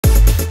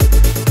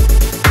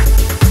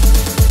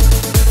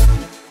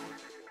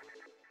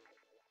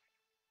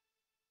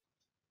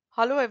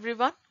Hello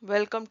everyone,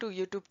 welcome to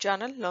YouTube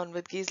channel Learn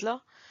with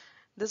Gisela.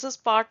 This is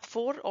part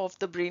 4 of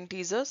the brain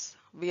teasers.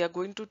 We are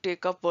going to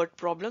take up word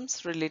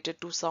problems related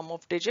to sum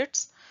of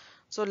digits.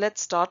 So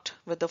let's start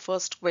with the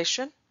first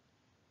question.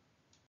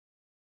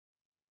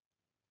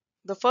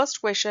 The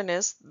first question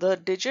is the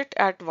digit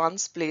at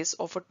ones place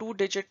of a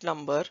two-digit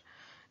number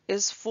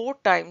is 4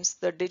 times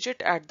the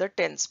digit at the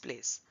tens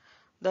place.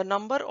 The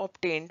number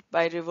obtained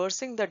by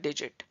reversing the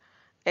digit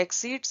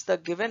exceeds the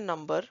given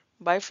number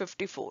by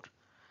 54.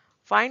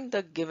 Find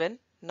the given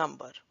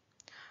number.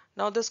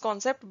 Now this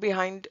concept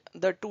behind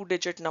the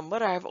two-digit number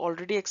I have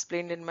already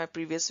explained in my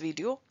previous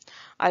video.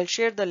 I'll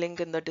share the link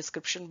in the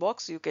description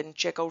box. You can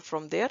check out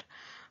from there.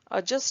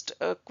 Just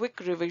a quick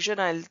revision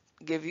I'll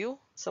give you.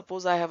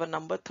 Suppose I have a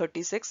number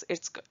 36.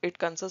 It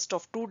consists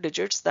of two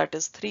digits, that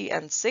is 3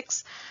 and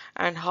 6.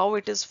 And how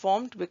it is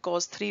formed,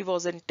 because 3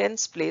 was in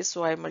tens place,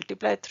 so I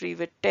multiply 3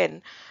 with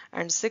 10,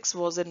 and 6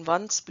 was in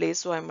ones place,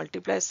 so I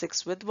multiply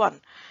 6 with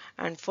 1.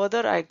 And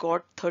further I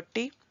got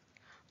 30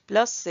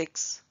 plus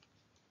 6,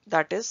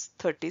 that is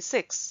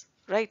 36,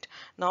 right?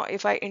 Now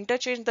if I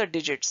interchange the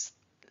digits,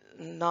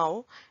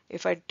 that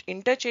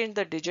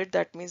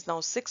means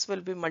now 6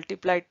 will be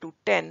multiplied to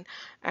 10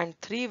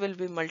 and 3 will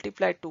be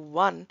multiplied to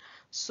 1,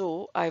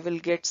 so I will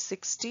get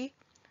 60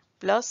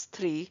 plus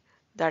 3,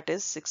 that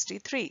is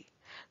 63.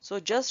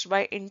 So just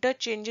by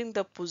interchanging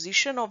the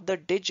position of the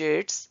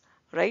digits,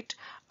 right,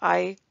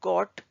 I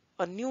got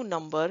a new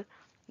number,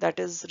 that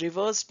is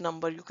reversed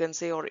number you can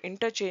say, or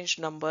interchanged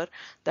number,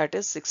 that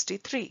is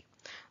 63.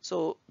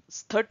 So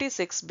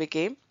 36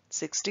 became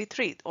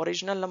 63.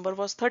 Original number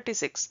was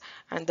 36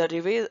 and the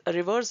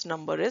reverse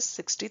number is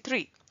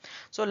 63.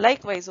 So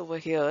likewise over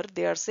here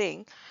they are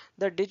saying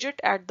the digit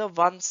at the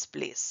ones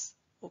place,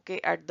 okay,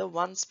 at the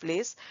ones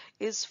place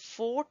is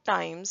 4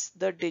 times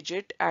the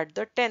digit at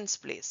the tens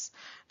place.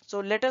 So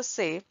let us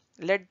say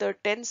let the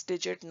tens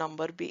digit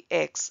number be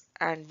x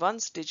and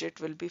ones digit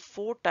will be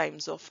 4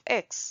 times of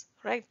x,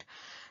 right?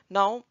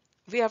 Now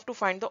we have to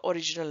find the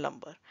original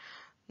number.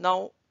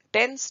 Now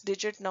tens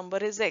digit number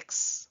is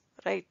x,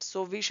 right?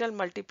 So we shall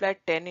multiply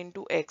 10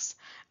 into x,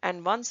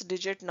 and ones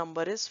digit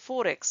number is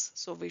 4x.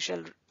 So we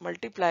shall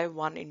multiply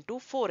 1 into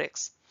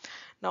 4x.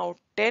 Now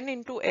 10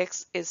 into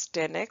x is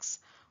 10x,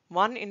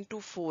 1 into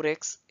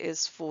 4x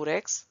is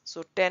 4x.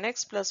 So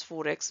 10x plus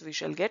 4x we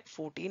shall get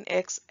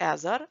 14x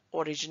as our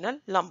original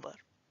number,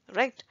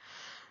 right?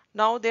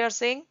 Now they are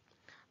saying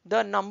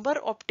the number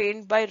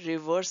obtained by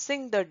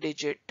reversing the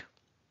digit.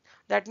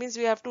 That means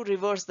we have to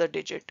reverse the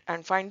digit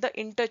and find the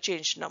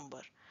interchange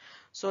number.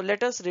 So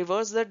let us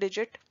reverse the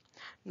digit.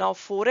 Now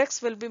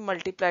 4x will be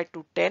multiplied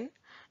to 10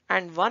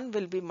 and 1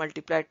 will be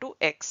multiplied to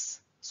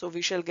x. So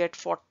we shall get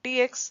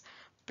 40x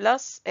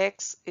plus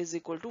x is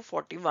equal to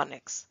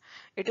 41x.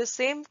 It is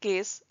same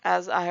case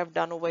as I have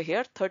done over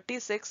here.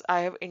 36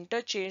 I have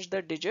interchanged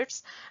the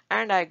digits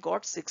and I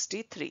got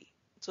 63.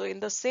 So in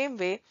the same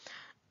way,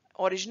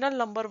 original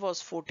number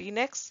was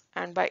 14x,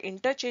 and by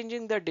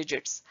interchanging the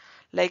digits,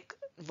 like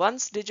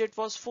ones digit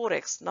was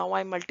 4x, now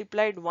I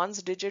multiplied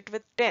ones digit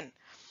with 10.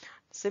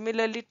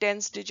 Similarly,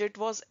 tens digit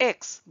was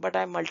x, but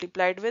I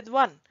multiplied with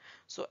 1.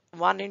 So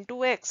 1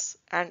 into x,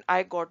 and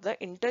I got the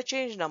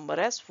interchange number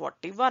as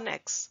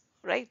 41x,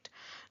 right?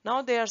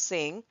 Now they are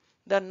saying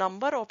the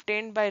number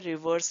obtained by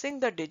reversing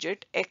the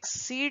digit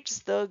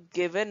exceeds the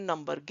given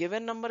number.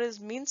 Given number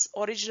means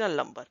original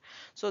number.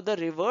 So the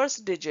reverse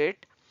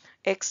digit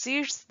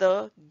exceeds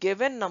the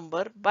given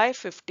number by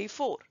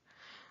 54.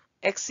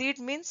 Exceed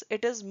means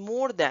it is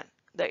more than.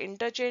 The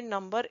interchange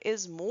number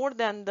is more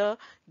than the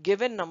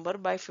given number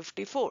by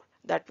 54.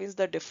 That means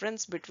the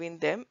difference between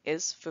them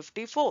is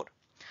 54.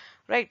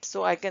 Right,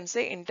 so I can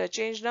say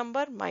interchange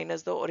number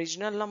minus the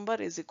original number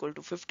is equal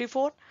to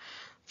 54.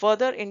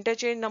 Further,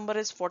 interchange number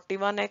is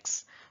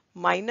 41x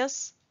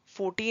minus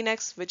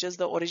 14x, which is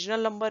the original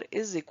number,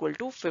 is equal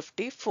to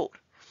 54.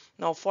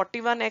 Now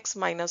 41x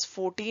minus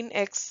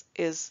 14x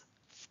is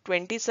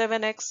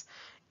 27x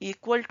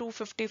equal to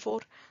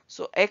 54.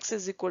 So x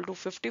is equal to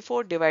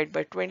 54 divided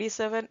by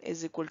 27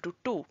 is equal to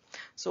 2.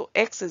 So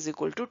x is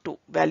equal to 2.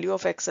 Value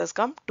of x has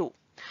come 2.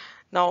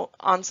 Now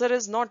answer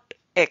is not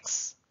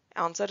x.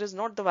 Answer is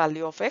not the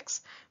value of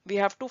x. We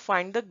have to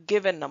find the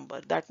given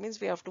number. That means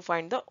we have to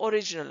find the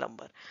original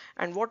number.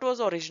 And what was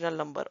original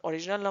number?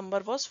 Original number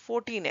was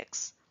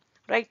 14x,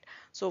 right?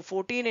 So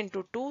 14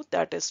 into 2,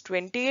 that is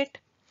 28.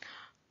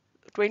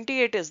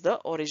 28 is the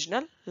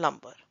original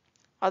number.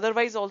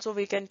 Otherwise also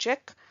we can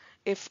check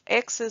if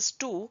x is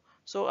 2,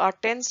 so our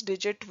tens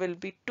digit will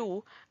be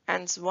 2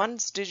 and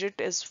ones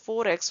digit is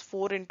 4x,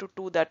 4 into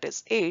 2, that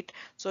is 8.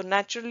 So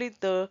naturally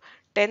the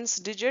tens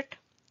digit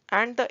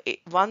and the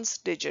ones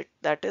digit,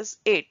 that is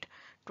 8.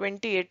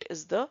 28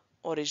 is the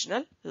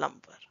original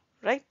number,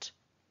 right?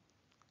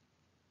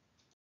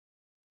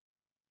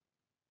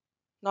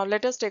 Now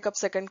let us take up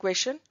second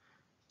question.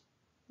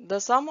 The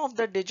sum of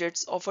the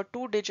digits of a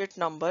two-digit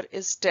number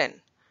is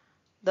 10.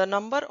 The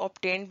number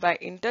obtained by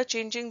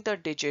interchanging the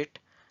digit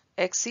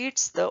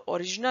exceeds the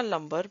original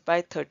number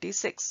by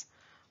 36.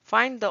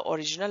 Find the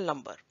original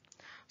number.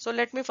 So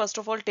let me first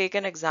of all take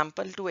an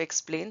example to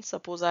explain.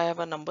 Suppose I have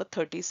a number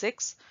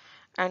 36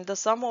 and the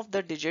sum of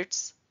the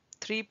digits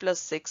 3 plus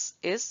 6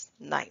 is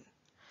 9.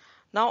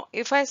 Now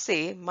if I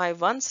say my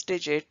ones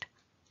digit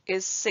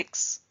is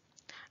 6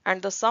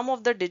 and the sum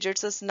of the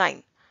digits is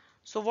 9,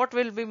 so what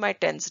will be my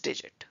tens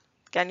digit?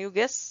 Can you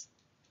guess?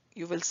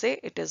 You will say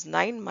it is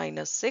 9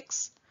 minus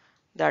 6,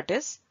 that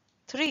is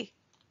 3,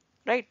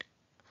 right?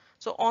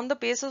 So on the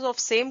basis of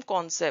same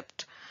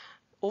concept,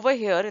 over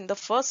here in the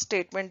first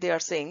statement they are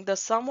saying the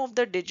sum of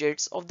the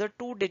digits of the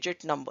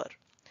two-digit number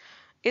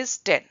is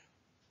 10,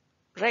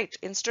 right?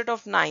 Instead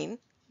of 9,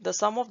 the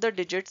sum of the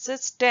digits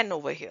is 10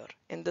 over here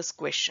in this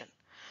question.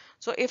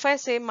 So if I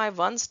say my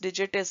ones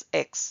digit is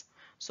x,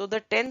 so the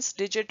tens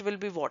digit will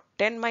be what?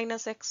 10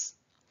 minus x.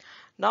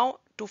 Now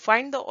to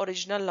find the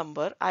original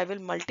number, I will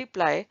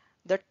multiply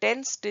the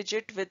tens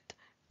digit with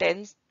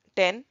 10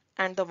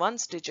 and the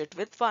ones digit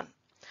with 1.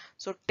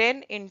 So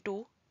 10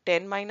 into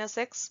 10 minus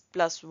x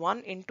plus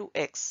 1 into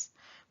x.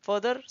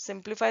 Further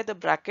simplify the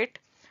bracket.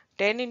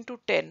 10 into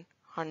 10,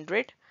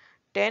 100.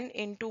 10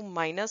 into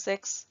minus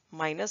x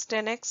minus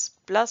 10x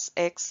plus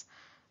x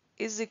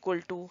is equal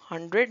to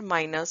 100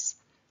 minus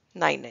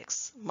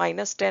 9x.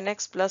 Minus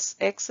 10x plus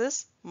x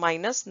is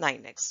minus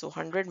 9x. So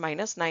 100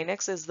 minus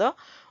 9x is the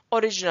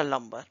original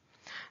number.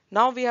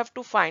 Now we have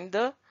to find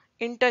the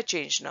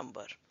interchange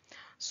number.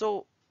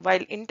 So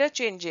while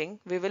interchanging,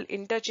 we will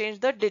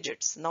interchange the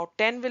digits. Now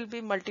 10 will be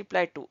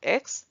multiplied to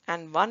x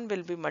and 1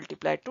 will be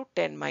multiplied to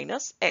 10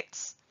 minus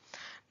x.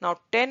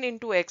 Now 10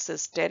 into x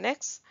is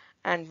 10x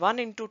and 1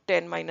 into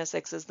 10 minus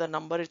x is the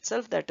number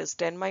itself, that is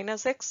 10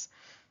 minus x.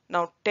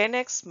 Now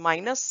 10x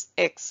minus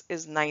x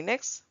is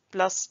 9x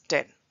plus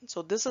 10.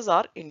 So this is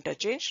our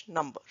interchange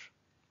number.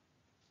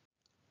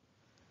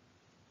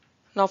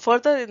 Now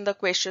further in the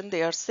question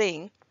they are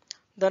saying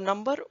the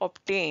number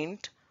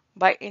obtained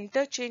by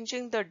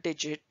interchanging the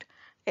digit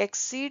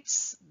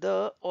exceeds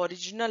the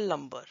original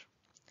number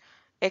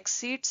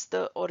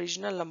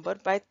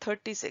by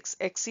 36.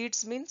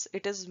 Exceeds means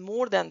it is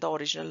more than the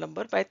original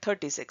number by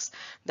 36.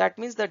 That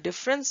means the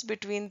difference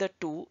between the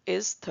two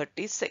is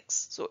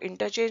 36. So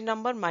interchange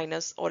number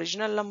minus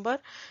original number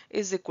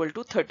is equal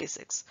to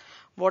 36.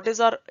 What is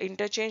our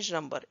interchange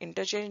number?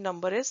 Interchange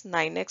number is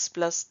 9x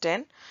plus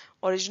 10.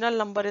 Original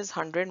number is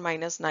 100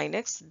 minus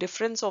 9x.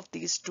 Difference of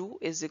these two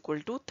is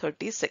equal to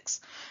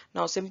 36.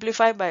 Now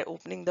simplify by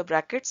opening the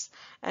brackets,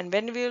 and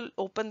when we will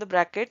open the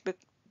bracket,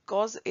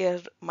 because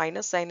a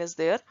minus sign is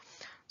there,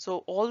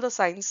 so all the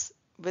signs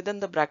within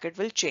the bracket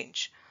will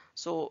change.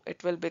 So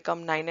it will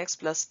become 9x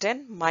plus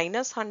 10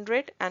 minus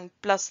 100 and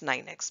plus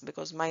 9x,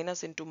 because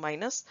minus into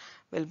minus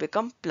will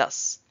become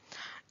plus,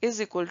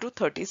 is equal to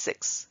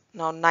 36.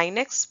 Now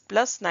 9x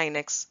plus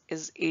 9x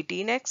is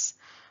 18x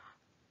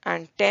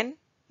and 10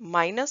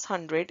 minus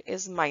 100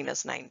 is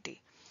minus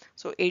 90.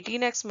 So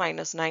 18x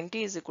minus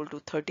 90 is equal to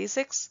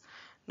 36.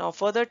 Now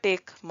further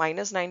take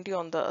minus 90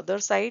 on the other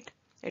side,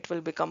 it will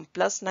become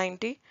plus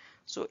 90.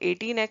 So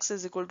 18x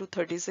is equal to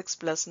 36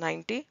 plus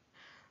 90.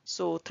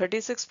 So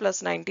 36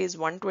 plus 90 is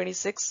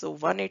 126. So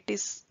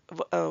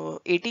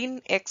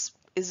 18x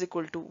is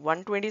equal to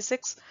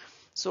 126.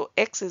 So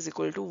x is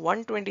equal to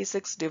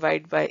 126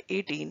 divided by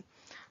 18,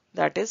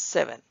 that is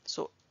 7.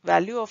 So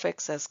value of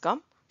x has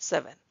come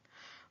 7.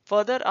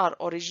 Further, our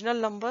original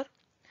number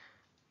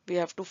we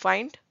have to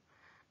find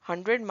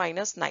 100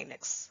 minus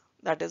 9x.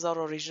 That is our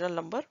original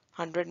number,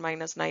 100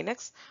 minus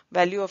 9x.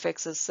 Value of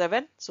x is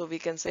 7. So we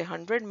can say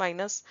 100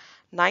 minus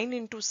 9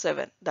 into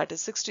 7, that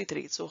is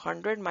 63. So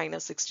 100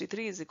 minus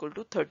 63 is equal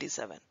to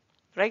 37,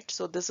 right?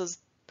 So this is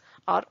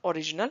our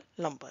original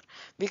number.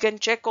 We can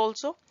check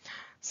also,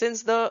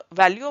 since the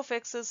value of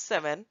x is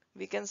 7,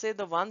 we can say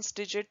the ones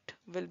digit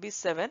will be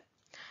 7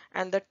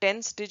 and the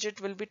tens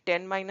digit will be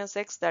 10 minus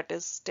x, that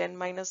is 10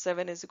 minus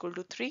 7 is equal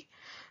to 3.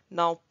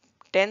 Now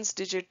tens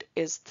digit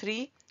is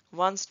 3,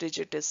 ones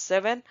digit is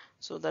 7,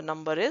 so the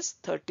number is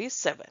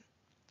 37,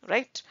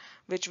 right?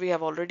 Which we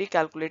have already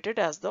calculated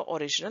as the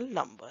original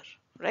number,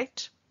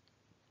 right?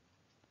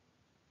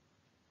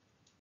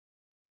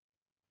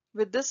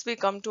 With this we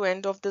come to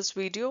end of this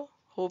video.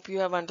 Hope you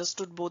have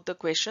understood both the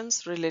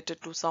questions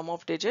related to sum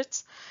of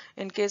digits.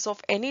 In case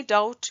of any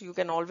doubt, you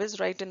can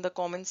always write in the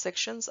comment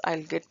sections.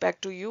 I'll get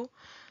back to you.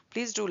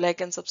 Please do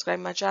like and subscribe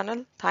my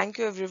channel. Thank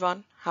you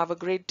everyone. Have a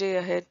great day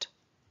ahead.